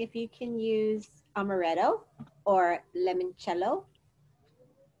asking if you can use amaretto or limoncello.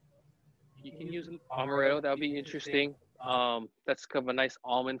 You can use amaretto. That would be interesting. That's kind of a nice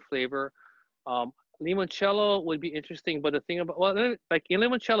almond flavor. Um, Limoncello would be interesting, but the thing about, well, like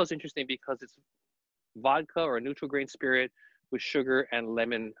limoncello is interesting because it's vodka or a neutral grain spirit with sugar and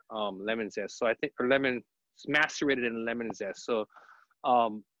lemon zest. So I think, or lemon, it's macerated in lemon zest. So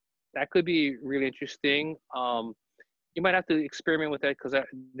um, that could be really interesting. You might have to experiment with that because that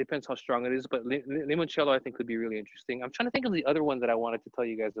depends how strong it is. But limoncello, I think, could be really interesting. I'm trying to think of the other one that I wanted to tell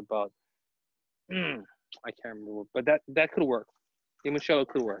you guys about. I can't remember, but that could work. Limoncello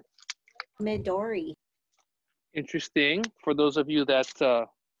could work. Midori. Interesting for those of you that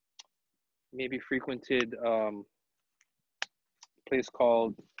maybe frequented a place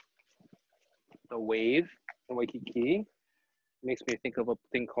called the Wave in Waikiki. Makes me think of a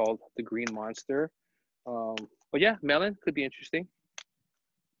thing called the Green Monster. But yeah, melon could be interesting.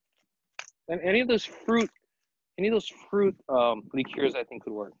 And any of those fruit liqueurs I think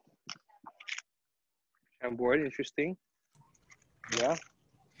could work. I'm bored. Interesting. Yeah,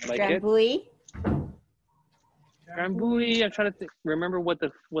 like Drambuie. Drambuie. I'm trying to remember what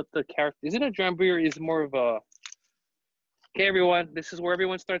the character isn't. A Drambuie or is more of a. Okay, everyone. This is where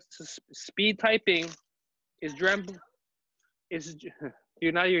everyone starts to speed typing. Is Drambuie? Is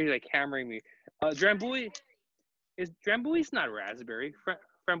you're like hammering me. Drambuie is Drambuie's not raspberry.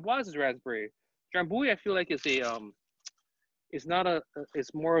 Framboise is raspberry. Drambuie I feel like is a is not a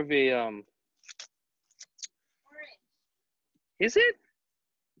it's more of a Is it?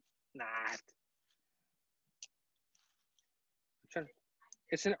 Not.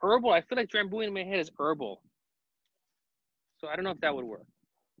 It's an herbal. I feel like Drambuie in my head is herbal. So I don't know if that would work.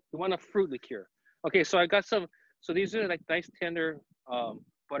 We want a fruit liqueur. Okay, so I got some. So these are like nice tender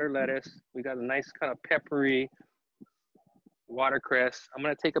butter lettuce. We got a nice kind of peppery watercress. I'm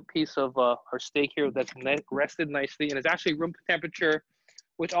gonna take a piece of our steak here that's rested nicely, and it's actually room temperature,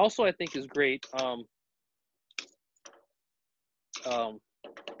 which also I think is great.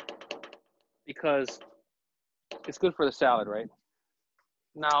 Because it's good for the salad, right?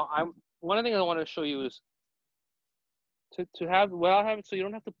 Now, one of the things I want to show you is to have, well, I'll have it so you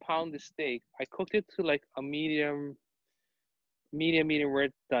don't have to pound the steak. I cooked it to like a medium rare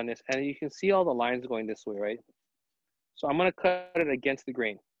doneness, and you can see all the lines going this way, right? So I'm gonna cut it against the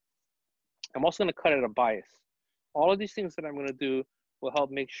grain. I'm also gonna cut it at a bias. All of these things that I'm gonna do will help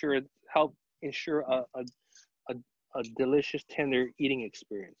ensure a delicious, tender eating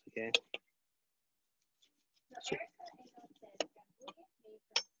experience. Okay. So,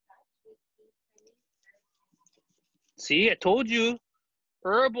 see, I told you,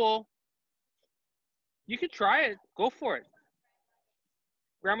 herbal. You could try it. Go for it.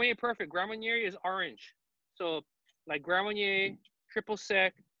 Grand Marnier, perfect. Grand Marnier is orange. So like Grand Marnier, triple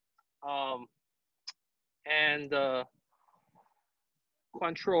sec, um, and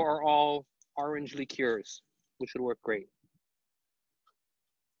Cointreau are all orange liqueurs, which would work great.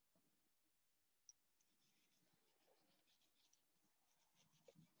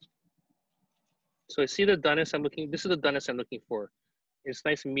 So I see the doneness this is the doneness I'm looking for. It's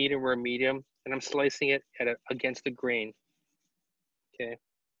nice medium rare medium, and I'm slicing it against the grain. Okay.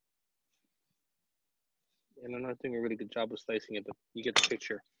 And I'm not doing a really good job of slicing it, but you get the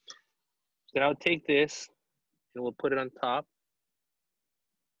picture. Then I'll take this and we'll put it on top.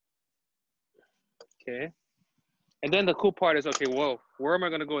 Okay. And then the cool part is, okay, whoa, where am I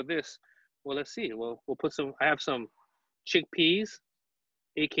gonna go with this? Well, let's see. Well, we'll put I have some chickpeas,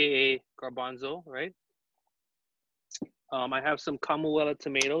 AKA garbanzo, right? I have some Camuella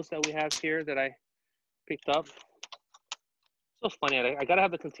tomatoes that we have here that I picked up. So funny, I gotta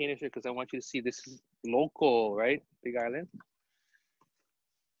have the containers here because I want you to see this is local, right? Big Island.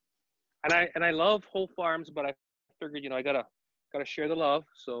 And I love whole farms, but I figured, I gotta share the love.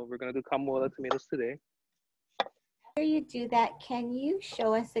 So we're gonna do Camuella tomatoes today. After you do that, can you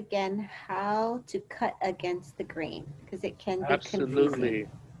show us again how to cut against the grain? Because it can be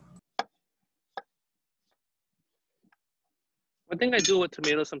confusing. One thing I do with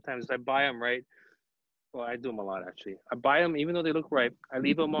tomatoes sometimes is I buy them, right? Well, I do them a lot actually. I buy them even though they look ripe. I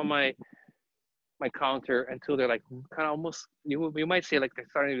leave them on my counter until they're like kind of almost, you might say like they're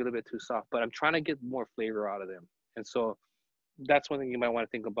starting to be a little bit too soft, but I'm trying to get more flavor out of them. And so that's one thing you might want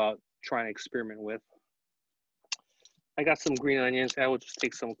to think about trying to experiment with. I got some green onions. I will just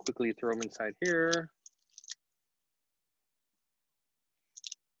take some quickly, throw them inside here.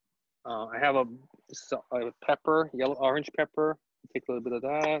 I have a pepper, yellow orange pepper. Take a little bit of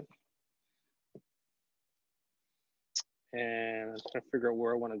that. And I'm trying to figure out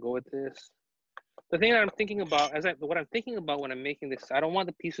where I want to go with this. The thing that I'm thinking about, what I'm thinking about when I'm making this, I don't want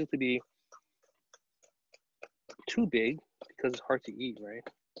the pieces to be too big because it's hard to eat, right?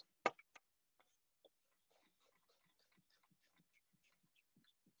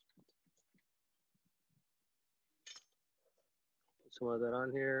 Put some of that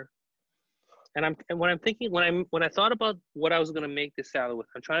on here. And when I thought about what I was gonna make this salad with,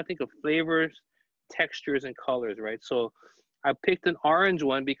 I'm trying to think of flavors, textures, and colors, right? So I picked an orange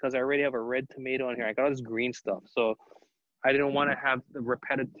one because I already have a red tomato on here. I got all this green stuff, so I didn't want to have the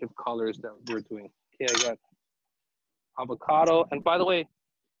repetitive colors that we're doing. Okay, I got avocado, and by the way,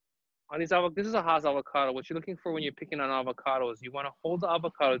 on these this is a Haas avocado. What you're looking for when you're picking on avocados, you want to hold the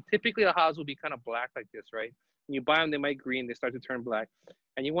avocado. Typically, a Haas will be kind of black like this, right? When you buy them, they might green. They start to turn black,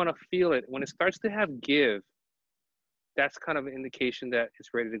 and you want to feel it when it starts to have give. That's kind of an indication that it's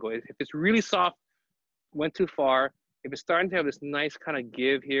ready to go. If it's really soft, went too far. If it's starting to have this nice kind of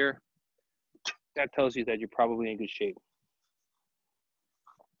give here, that tells you that you're probably in good shape.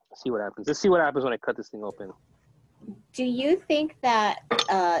 Let's see what happens. Let's see what happens when I cut this thing open. Do you think that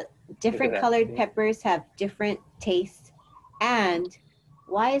different colored peppers have different tastes? And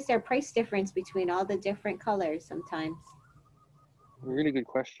why is there a price difference between all the different colors sometimes? Really good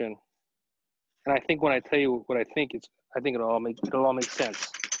question. And I think when I tell you what I think, it'll all make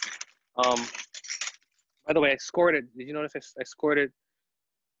sense. By the way, I scored it. Did you notice I scored it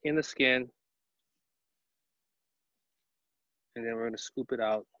in the skin? And then we're gonna scoop it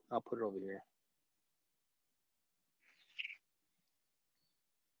out. I'll put it over here.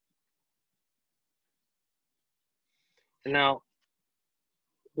 And now,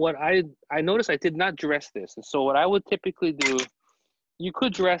 what I noticed, I did not dress this. And so what I would typically do, you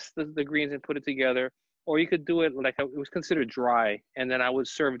could dress the greens and put it together, or you could do it like it was considered dry, and then I would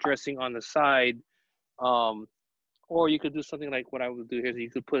serve dressing on the side. Or you could do something like what I would do here. So you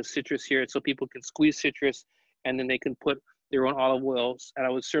could put citrus here so people can squeeze citrus, and then they can put their own olive oils, and I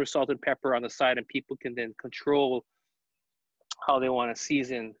would serve salt and pepper on the side, and people can then control how they want to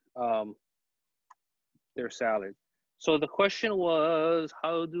season their salad. So the question was,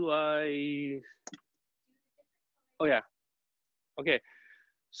 how do I, oh yeah, okay.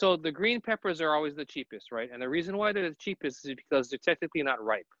 So the green peppers are always the cheapest, right? And the reason why they're the cheapest is because they're technically not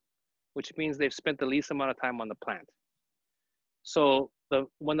ripe, which means they've spent the least amount of time on the plant. So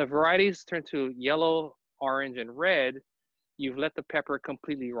when the varieties turn to yellow, orange, and red, you've let the pepper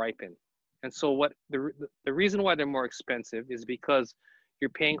completely ripen. And so what the reason why they're more expensive is because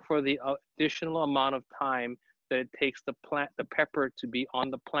you're paying for the additional amount of time that it takes the pepper to be on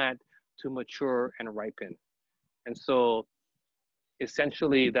the plant to mature and ripen. And so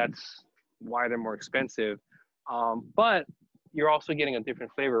essentially that's why they're more expensive. But you're also getting a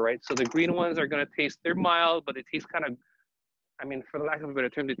different flavor, right? So the green ones are gonna taste, they're mild, but they taste kind of, I mean, for the lack of a better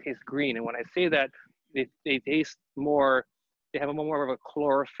term, they taste green. And when I say that, they taste more, they have a more of a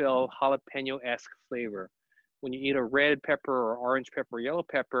chlorophyll, jalapeno-esque flavor. When you eat a red pepper or orange pepper or yellow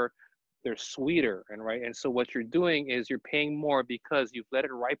pepper, they're sweeter, and right? And so what you're doing is you're paying more because you've let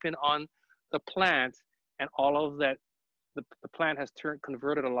it ripen on the plant, and all of that, the plant has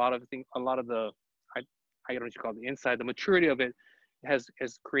converted a lot of the, I don't know what you call it, the inside, the maturity of it has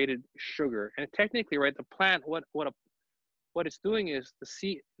created sugar. And technically, right, the plant, what it's doing is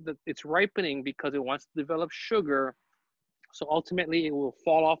it's ripening because it wants to develop sugar. So ultimately it will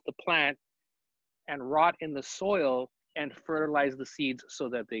fall off the plant and rot in the soil and fertilize the seeds so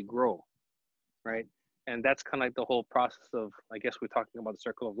that they grow, right? And that's kind of like the whole process of, I guess we're talking about the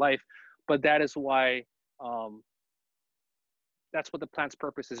circle of life, but that is why, that's what the plant's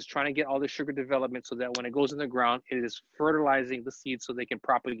purpose is trying to get all the sugar development so that when it goes in the ground, it is fertilizing the seeds so they can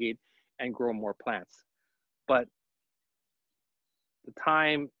propagate and grow more plants. But the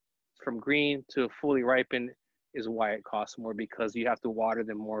time from green to fully ripen is why it costs more, because you have to water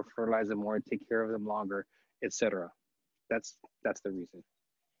them more, fertilize them more, take care of them longer, etc. That's the reason.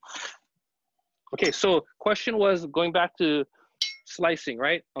 Okay, so question was going back to slicing,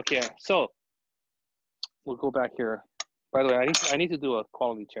 right? Okay, so we'll go back here. By the way, I need to do a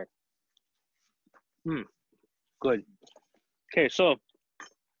quality check. Good. Okay, so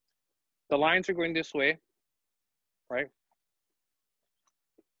the lines are going this way, right?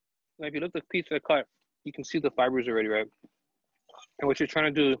 Now, if you look at the piece of the cut, you can see the fibers already, right? And what you're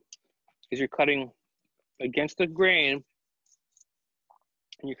trying to do is you're cutting against the grain,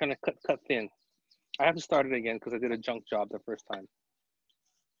 and you kind of cut thin. I have to start it again because I did a junk job the first time.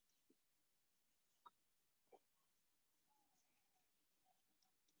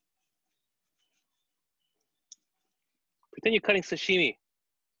 Pretend you're cutting sashimi.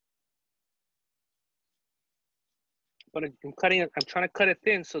 But I'm trying to cut it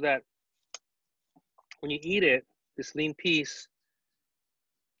thin so that when you eat it, this lean piece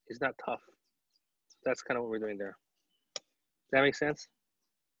is not tough. That's kind of what we're doing there. Does that make sense?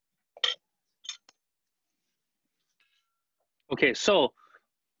 Okay, so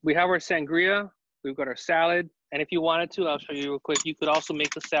we have our sangria, we've got our salad, and if you wanted to, I'll show you real quick, you could also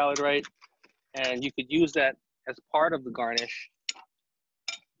make the salad, right? And you could use that as part of the garnish.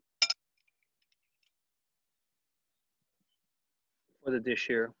 For the dish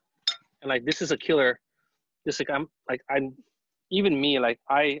here. And like, this is a killer. Just like, even me, like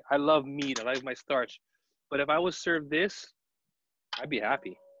I love meat, I like my starch. But if I was served this, I'd be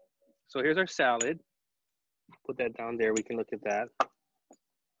happy. So here's our salad. Put that down there, we can look at that.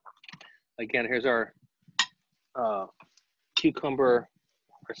 Again, here's our cucumber,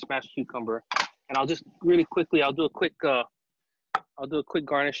 or smashed cucumber. And I'll just really quickly, I'll do a quick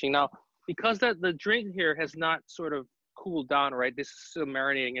garnishing. Now, because the drink here has not sort of cooled down, right? This is still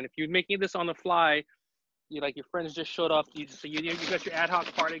marinating. And if you're making this on the fly, like your friends just showed up, so you got your ad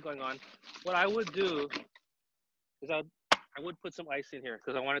hoc party going on. What I would do is I would put some ice in here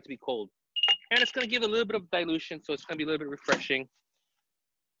because I want it to be cold. And it's gonna give a little bit of dilution, so it's gonna be a little bit refreshing.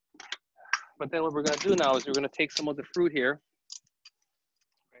 But then what we're gonna do now is we're gonna take some of the fruit here.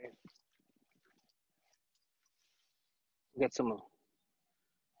 Right. We got some of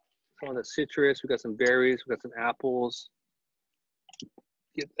the citrus, we got some berries, we got some apples.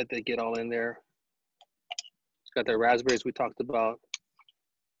 Let that get all in there. It's got the raspberries we talked about.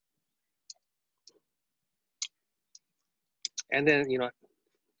 And then,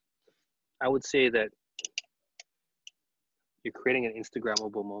 I would say that you're creating an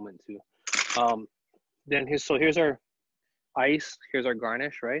Instagrammable moment too. Then here's our ice, here's our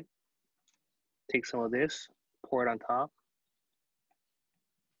garnish, right? Take some of this, pour it on top.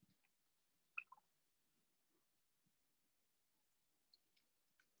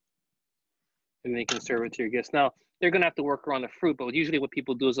 And then you can serve it to your guests. Now, they're gonna have to work around the fruit, but usually what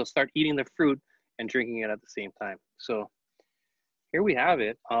people do is they'll start eating the fruit and drinking it at the same time. So here we have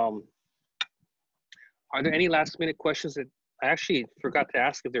it. Are there any last minute questions that I actually forgot to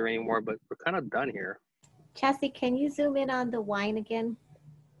ask if there are any more, but we're kind of done here. Chassie, can you zoom in on the wine again?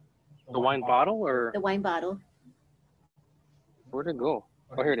 The wine bottle or? The wine bottle. Where'd it go?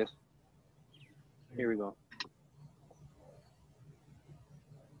 Oh, here it is. Here we go.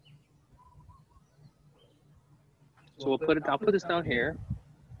 So I'll put this down here.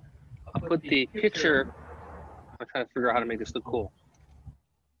 I'll put the picture. I'm trying to figure out how to make this look cool.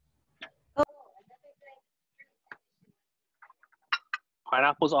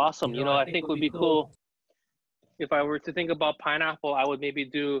 Pineapple's awesome. I think would be cool. If I were to think about pineapple, I would maybe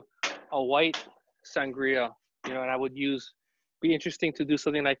do a white sangria, and I would be interesting to do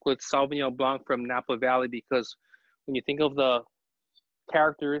something like with Sauvignon Blanc from Napa Valley, because when you think of the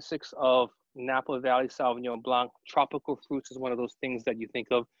characteristics of Napa Valley Sauvignon Blanc, tropical fruits is one of those things that you think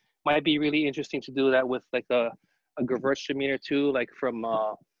of. Might be really interesting to do that with like a Gewürztraminer too, like from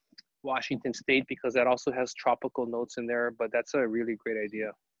Washington State, because that also has tropical notes in there, but that's a really great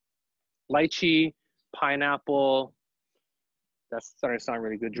idea. Lychee, pineapple, that's starting to sound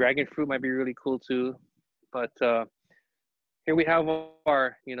really good. Dragon fruit might be really cool too. But here we have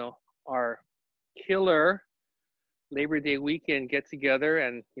our killer Labor Day weekend get together,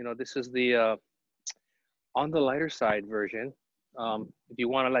 and this is the on the lighter side version. If you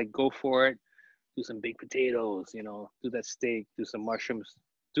want to like go for it, do some baked potatoes, do that steak, do some mushrooms,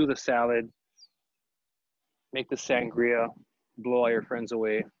 do the salad, make the sangria, blow all your friends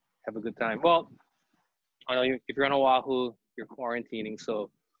away, have a good time. Well, I know if you're on Oahu, you're quarantining, so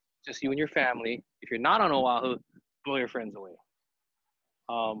just you and your family. If you're not on Oahu, blow your friends away.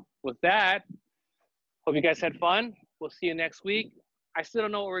 With that, hope you guys had fun. We'll see you next week. I still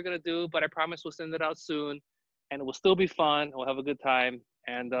don't know what we're gonna do, but I promise we'll send it out soon, and it will still be fun. We'll have a good time,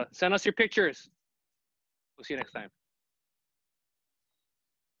 and send us your pictures. We'll see you next time.